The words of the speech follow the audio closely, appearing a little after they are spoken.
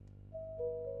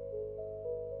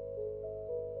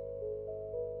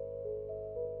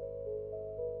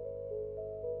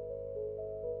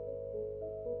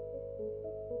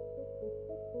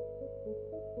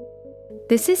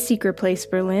This is Secret Place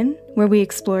Berlin, where we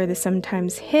explore the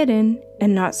sometimes hidden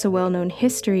and not so well-known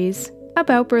histories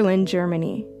about Berlin,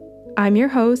 Germany. I'm your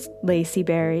host, Lacey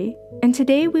Berry, and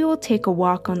today we will take a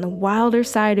walk on the wilder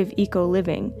side of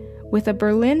eco-living with a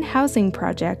Berlin housing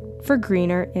project for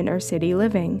greener inner-city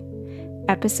living.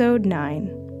 Episode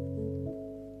 9.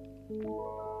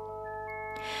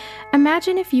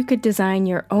 Imagine if you could design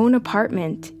your own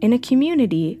apartment in a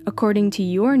community according to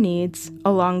your needs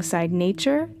alongside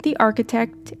nature, the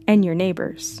architect, and your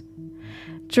neighbors.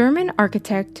 German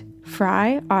architect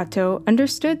Frei Otto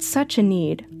understood such a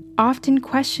need, often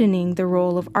questioning the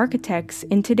role of architects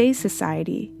in today's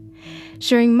society.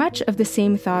 Sharing much of the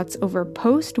same thoughts over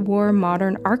post-war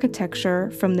modern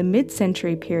architecture from the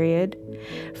mid-century period,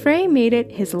 Frei made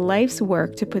it his life's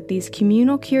work to put these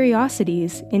communal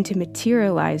curiosities into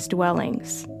materialized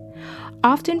dwellings,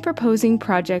 often proposing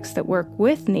projects that work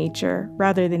with nature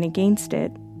rather than against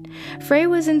it. Frei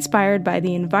was inspired by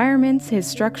the environments his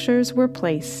structures were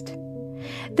placed.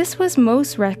 This was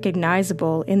most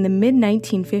recognizable in the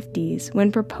mid-1950s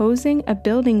when proposing a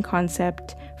building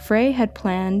concept Frei had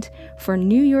planned for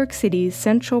New York City's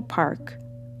Central Park,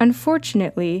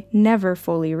 unfortunately never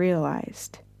fully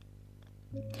realized.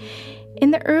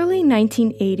 In the early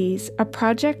 1980s, a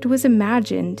project was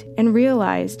imagined and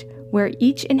realized where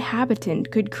each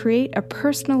inhabitant could create a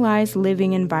personalized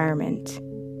living environment.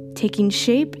 Taking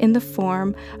shape in the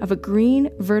form of a green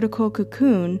vertical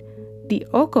cocoon, the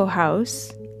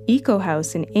Öko-Haus,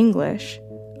 eco-house in English,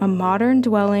 a modern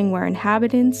dwelling where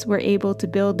inhabitants were able to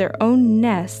build their own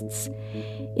nests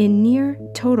in near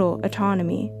total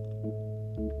autonomy.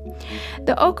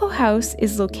 The Öko-Haus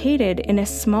is located in a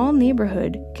small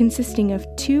neighborhood consisting of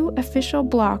 2 official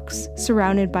blocks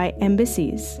surrounded by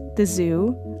embassies, the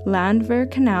zoo,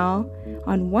 Landwehrkanal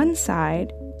on one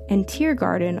side, and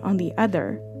Tiergarten on the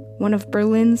other, one of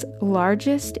Berlin's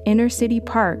largest inner-city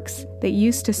parks that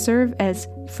used to serve as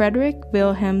Friedrich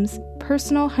Wilhelm's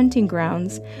personal hunting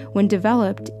grounds when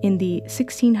developed in the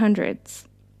 1600s.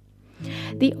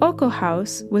 The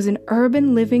Öko-Haus was an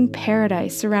urban living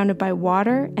paradise surrounded by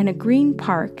water and a green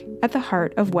park at the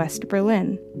heart of West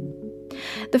Berlin.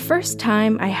 The first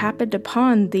time I happened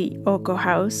upon the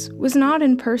Öko-Haus was not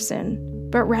in person,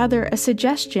 but rather a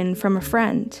suggestion from a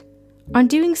friend. On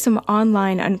doing some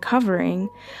online uncovering,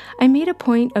 I made a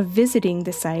point of visiting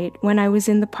the site when I was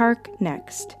in the park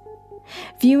next.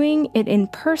 Viewing it in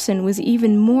person was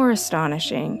even more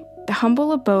astonishing. The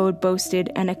humble abode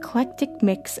boasted an eclectic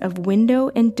mix of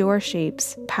window and door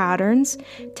shapes, patterns,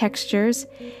 textures,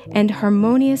 and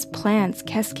harmonious plants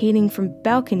cascading from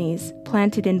balconies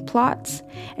planted in plots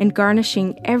and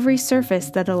garnishing every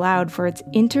surface that allowed for its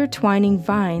intertwining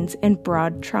vines and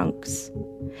broad trunks.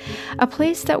 A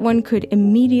place that one could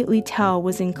immediately tell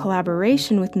was in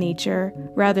collaboration with nature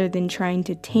rather than trying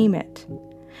to tame it.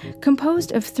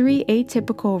 Composed of 3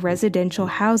 atypical residential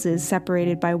houses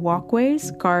separated by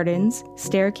walkways, gardens,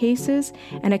 staircases,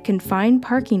 and a confined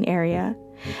parking area,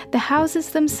 the houses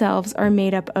themselves are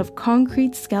made up of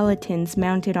concrete skeletons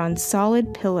mounted on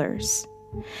solid pillars.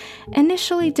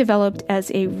 Initially developed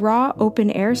as a raw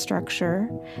open-air structure,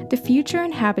 the future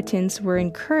inhabitants were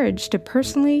encouraged to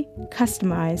personally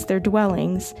customize their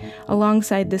dwellings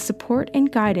alongside the support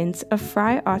and guidance of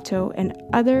Frei Otto and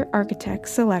other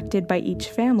architects selected by each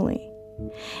family.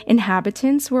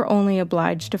 Inhabitants were only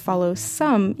obliged to follow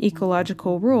some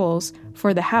ecological rules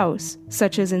for the house,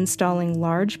 such as installing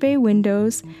large bay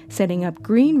windows, setting up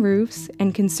green roofs,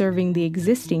 and conserving the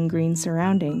existing green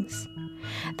surroundings.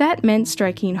 That meant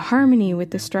striking harmony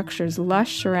with the structure's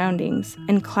lush surroundings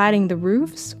and cladding the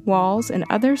roofs, walls, and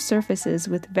other surfaces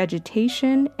with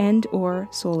vegetation and/or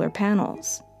solar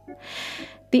panels.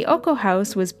 The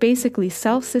Öko-Haus was basically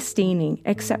self-sustaining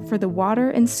except for the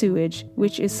water and sewage,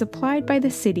 which is supplied by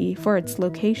the city for its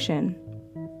location.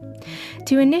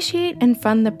 To initiate and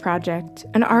fund the project,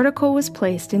 an article was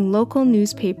placed in local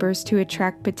newspapers to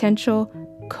attract potential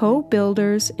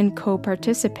co-builders and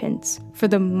co-participants for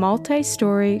the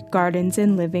multi-story gardens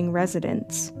and living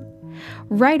residence.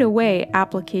 Right away,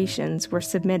 applications were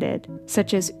submitted,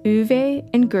 such as Uwe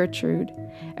and Gertrude,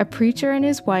 a preacher and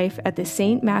his wife at the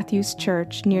St. Matthew's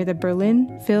Church near the Berlin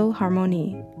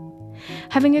Philharmonie.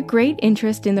 Having a great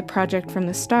interest in the project from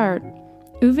the start,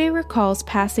 Uwe recalls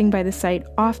passing by the site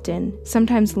often,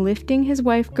 sometimes lifting his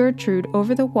wife Gertrude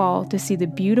over the wall to see the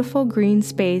beautiful green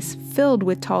space filled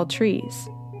with tall trees.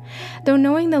 Though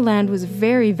knowing the land was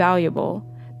very valuable,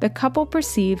 the couple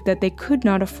perceived that they could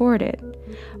not afford it.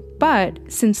 But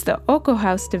since the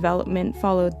Öko-Haus development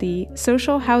followed the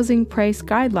social housing price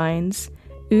guidelines,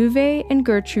 Uwe and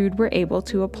Gertrude were able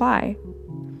to apply.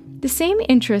 The same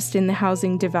interest in the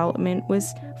housing development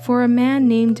was for a man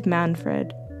named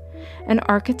Manfred, an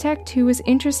architect who was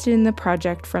interested in the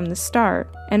project from the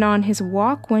start, and on his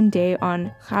walk one day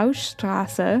on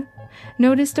Rauschstrasse,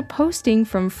 noticed a posting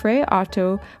from Frei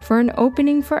Otto for an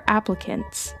opening for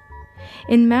applicants.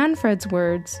 In Manfred's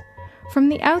words, "From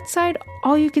the outside,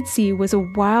 all you could see was a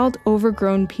wild,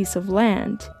 overgrown piece of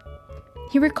land."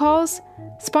 He recalls,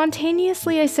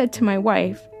 "Spontaneously I said to my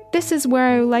wife, 'This is where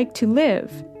I like to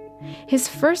live.'" His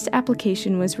first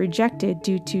application was rejected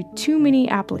due to too many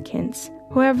applicants.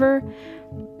 However,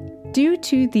 due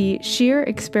to the sheer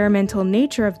experimental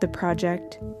nature of the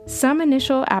project, some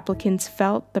initial applicants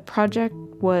felt the project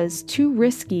was too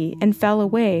risky and fell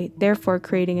away, therefore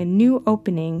creating a new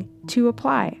opening to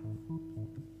apply.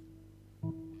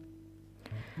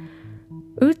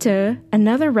 Ute,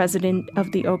 another resident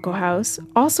of the Oko House,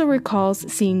 also recalls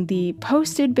seeing the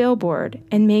posted billboard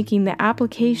and making the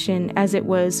application as it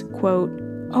was, quote,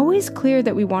 "always clear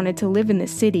that we wanted to live in the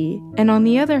city, and on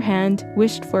the other hand,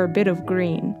 wished for a bit of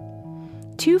green.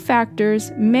 Two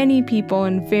factors many people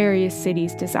in various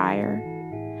cities desire.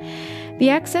 The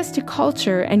access to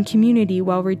culture and community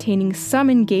while retaining some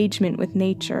engagement with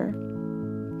nature."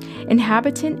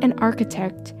 Inhabitant and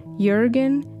architect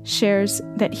Jürgen shares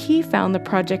that he found the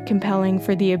project compelling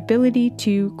for the ability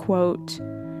to, quote,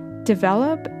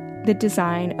 "develop the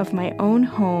design of my own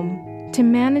home, to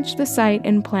manage the site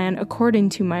and plan according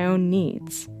to my own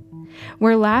needs,"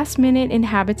 where last-minute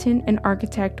inhabitant and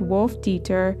architect Wolf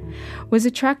Dieter was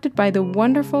attracted by the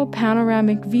wonderful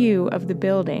panoramic view of the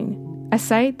building, a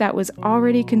site that was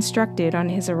already constructed on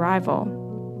his arrival.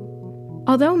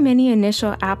 Although many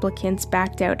initial applicants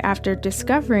backed out after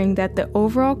discovering that the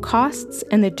overall costs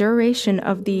and the duration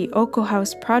of the Oko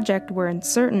House project were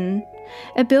uncertain,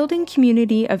 a building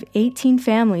community of 18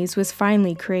 families was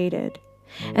finally created,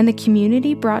 and the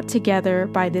community brought together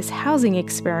by this housing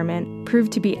experiment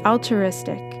proved to be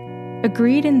altruistic,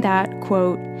 agreed in that,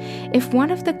 quote, "if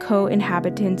one of the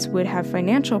co-inhabitants would have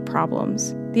financial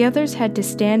problems, the others had to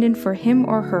stand in for him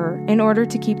or her in order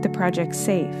to keep the project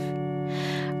safe."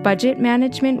 Budget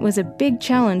management was a big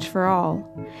challenge for all.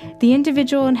 The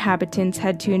individual inhabitants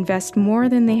had to invest more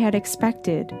than they had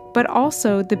expected, but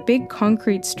also the big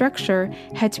concrete structure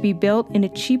had to be built in a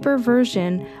cheaper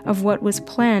version of what was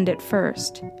planned at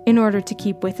first, in order to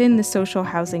keep within the social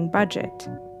housing budget.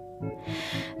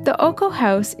 The Oko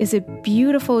House is a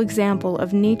beautiful example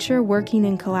of nature working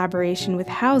in collaboration with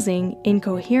housing in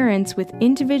coherence with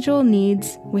individual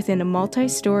needs within a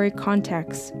multi-story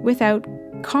context without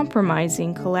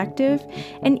compromising collective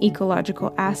and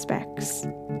ecological aspects.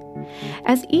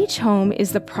 As each home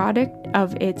is the product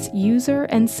of its user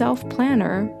and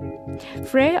self-planner,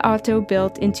 Frei Otto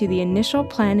built into the initial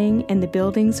planning and the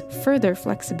building's further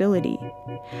flexibility.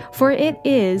 For it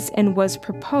is and was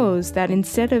proposed that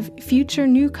instead of future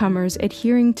newcomers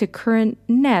adhering to current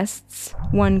nests,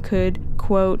 one could,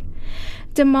 quote,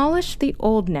 "demolish the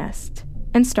old nest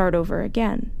and start over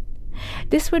again."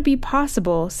 This would be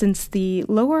possible since the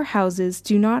lower houses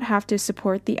do not have to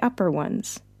support the upper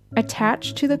ones.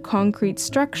 Attached to the concrete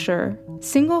structure,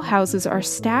 single houses are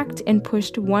stacked and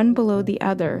pushed one below the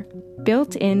other,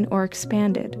 built in or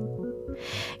expanded.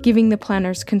 Giving the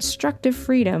planners constructive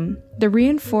freedom, the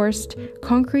reinforced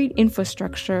concrete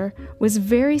infrastructure was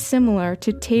very similar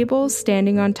to tables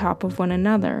standing on top of one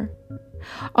another.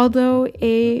 Although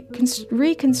a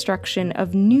reconstruction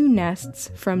of new nests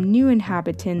from new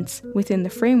inhabitants within the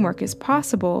framework is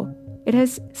possible, it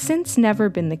has since never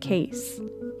been the case.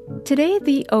 Today,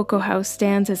 the Oko House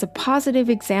stands as a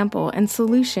positive example and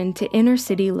solution to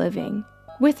inner-city living,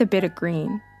 with a bit of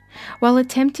green, while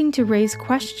attempting to raise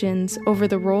questions over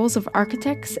the roles of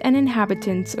architects and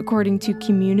inhabitants according to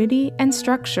community and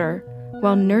structure,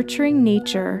 while nurturing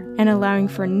nature and allowing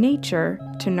for nature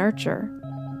to nurture.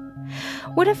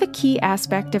 What if a key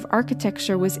aspect of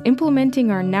architecture was implementing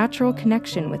our natural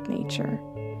connection with nature,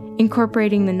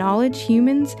 incorporating the knowledge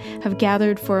humans have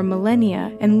gathered for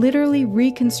millennia and literally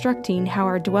reconstructing how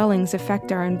our dwellings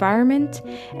affect our environment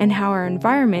and how our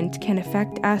environment can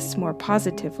affect us more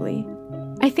positively?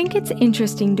 I think it's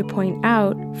interesting to point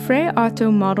out Frei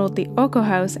Otto modeled the Oko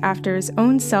House after his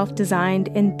own self-designed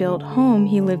and built home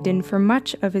he lived in for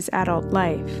much of his adult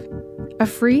life. A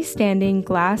freestanding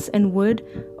glass and wood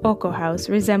Oko House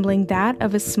resembling that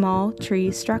of a small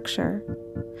tree structure.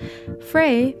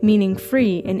 Frei, meaning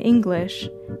free in English,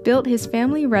 built his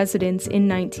family residence in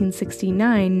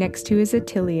 1969 next to his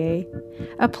atelier,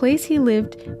 a place he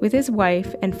lived with his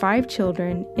wife and 5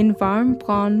 children in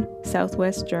Warmbronn,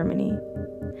 southwest Germany.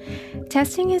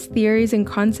 Testing his theories and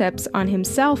concepts on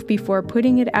himself before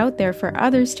putting it out there for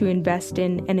others to invest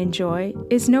in and enjoy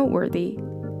is noteworthy.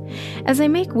 As I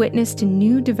make witness to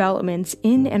new developments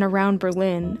in and around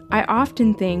Berlin, I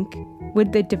often think,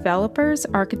 would the developers,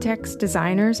 architects,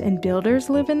 designers, and builders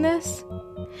live in this?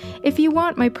 If you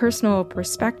want my personal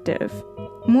perspective,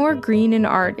 more green in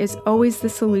art is always the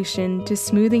solution to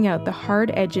smoothing out the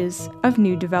hard edges of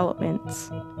new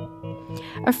developments.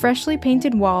 A freshly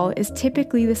painted wall is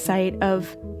typically the site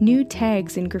of new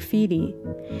tags and graffiti,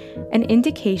 an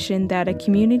indication that a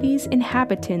community's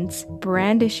inhabitants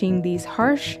brandishing these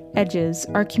harsh edges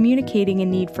are communicating a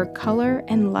need for color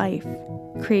and life,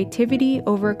 creativity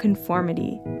over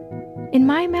conformity. In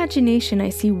my imagination, I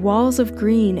see walls of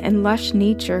green and lush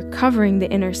nature covering the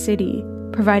inner city,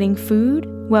 providing food,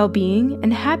 well-being,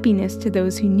 and happiness to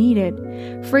those who need it,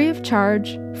 free of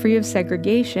charge, free of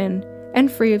segregation, and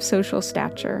free of social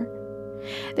stature.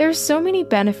 There are so many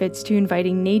benefits to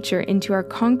inviting nature into our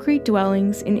concrete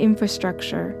dwellings and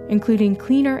infrastructure, including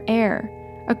cleaner air,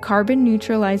 a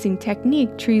carbon-neutralizing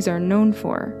technique trees are known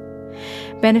for,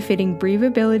 benefiting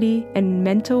breathability and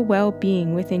mental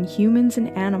well-being within humans and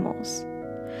animals.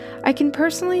 I can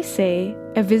personally say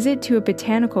a visit to a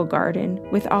botanical garden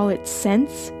with all its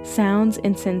scents, sounds,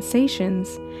 and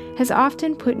sensations has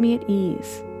often put me at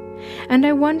ease. And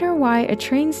I wonder why a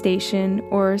train station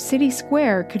or city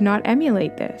square could not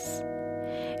emulate this.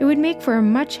 It would make for a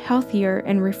much healthier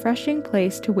and refreshing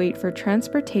place to wait for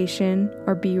transportation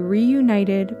or be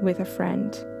reunited with a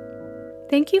friend.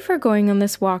 Thank you for going on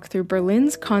this walk through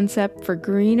Berlin's concept for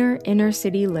greener inner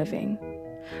city living.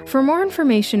 For more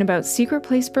information about Secret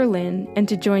Place Berlin and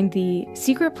to join the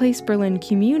Secret Place Berlin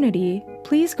community,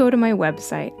 please go to my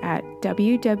website at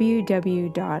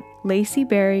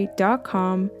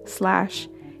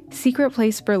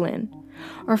www.laceyberry.com/secretplaceberlin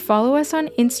or follow us on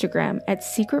Instagram at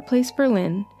Secret Place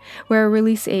Berlin, where I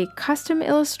release a custom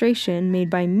illustration made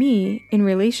by me in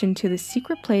relation to the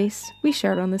secret place we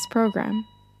shared on this program.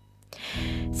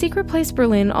 Secret Place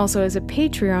Berlin also has a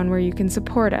Patreon where you can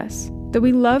support us. Though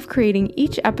we love creating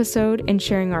each episode and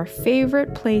sharing our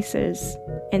favorite places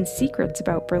and secrets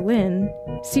about Berlin,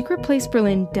 Secret Place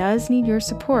Berlin does need your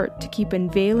support to keep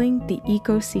unveiling the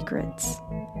eco-secrets.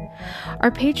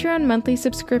 Our Patreon monthly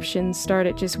subscriptions start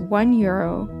at just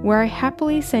 €1, where I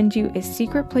happily send you a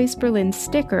Secret Place Berlin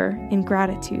sticker in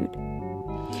gratitude.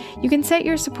 You can set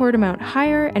your support amount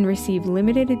higher and receive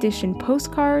limited edition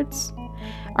postcards,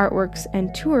 artworks,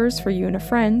 and tours for you and a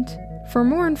friend. For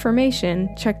more information,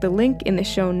 check the link in the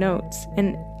show notes.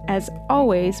 And as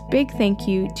always, big thank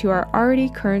you to our already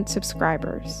current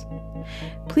subscribers.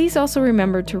 Please also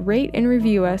remember to rate and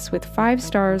review us with 5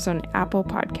 stars on Apple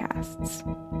Podcasts.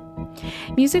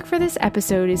 Music for this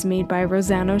episode is made by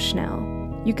Rosano Schnell.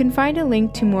 You can find a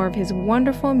link to more of his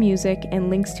wonderful music and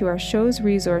links to our show's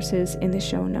resources in the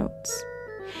show notes.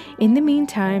 In the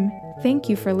meantime, thank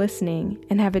you for listening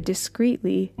and have a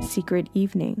discreetly secret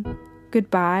evening.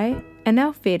 Goodbye, and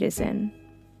auf Wiedersehen.